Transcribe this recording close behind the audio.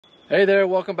Hey there,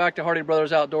 welcome back to Hardy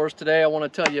Brothers Outdoors. Today I want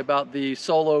to tell you about the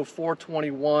Solo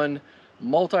 421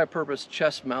 multi-purpose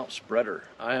chest mount spreader.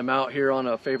 I am out here on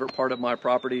a favorite part of my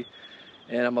property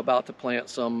and I'm about to plant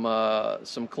some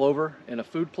clover in a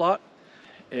food plot,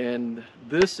 and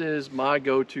this is my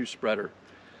go-to spreader.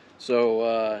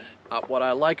 So what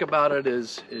I like about it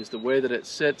is the way that it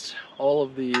sits. All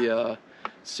of the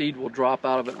seed will drop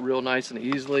out of it real nice and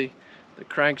easily. The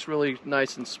crank's really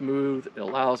nice and smooth. It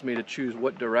allows me to choose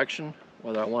what direction,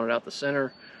 whether I want it out the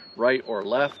center, right or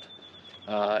left,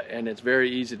 and it's very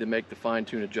easy to make the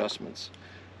fine-tune adjustments.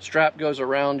 Strap goes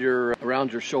around your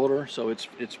shoulder, so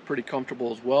it's pretty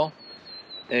comfortable as well.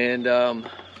 And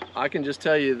I can just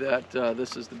tell you that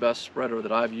this is the best spreader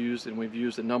that I've used, and we've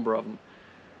used a number of them.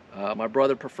 My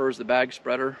brother prefers the bag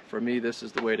spreader. For me, this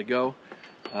is the way to go.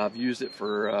 I've used it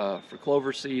for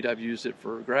clover seed. I've used it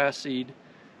for grass seed,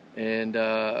 and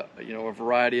you know, a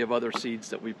variety of other seeds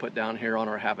that we put down here on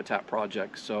our habitat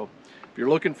project. So if you're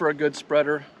looking for a good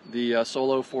spreader, the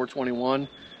Solo 421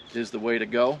 is the way to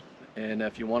go. And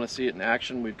if you want to see it in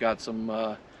action, we've got some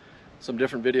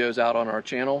different videos out on our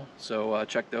channel, so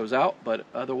check those out. But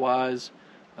otherwise,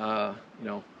 you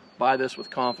know, buy this with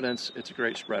confidence. It's a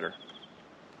great spreader.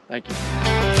 Thank you.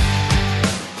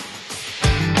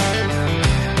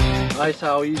 Nice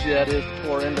how easy that is to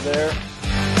pour into there.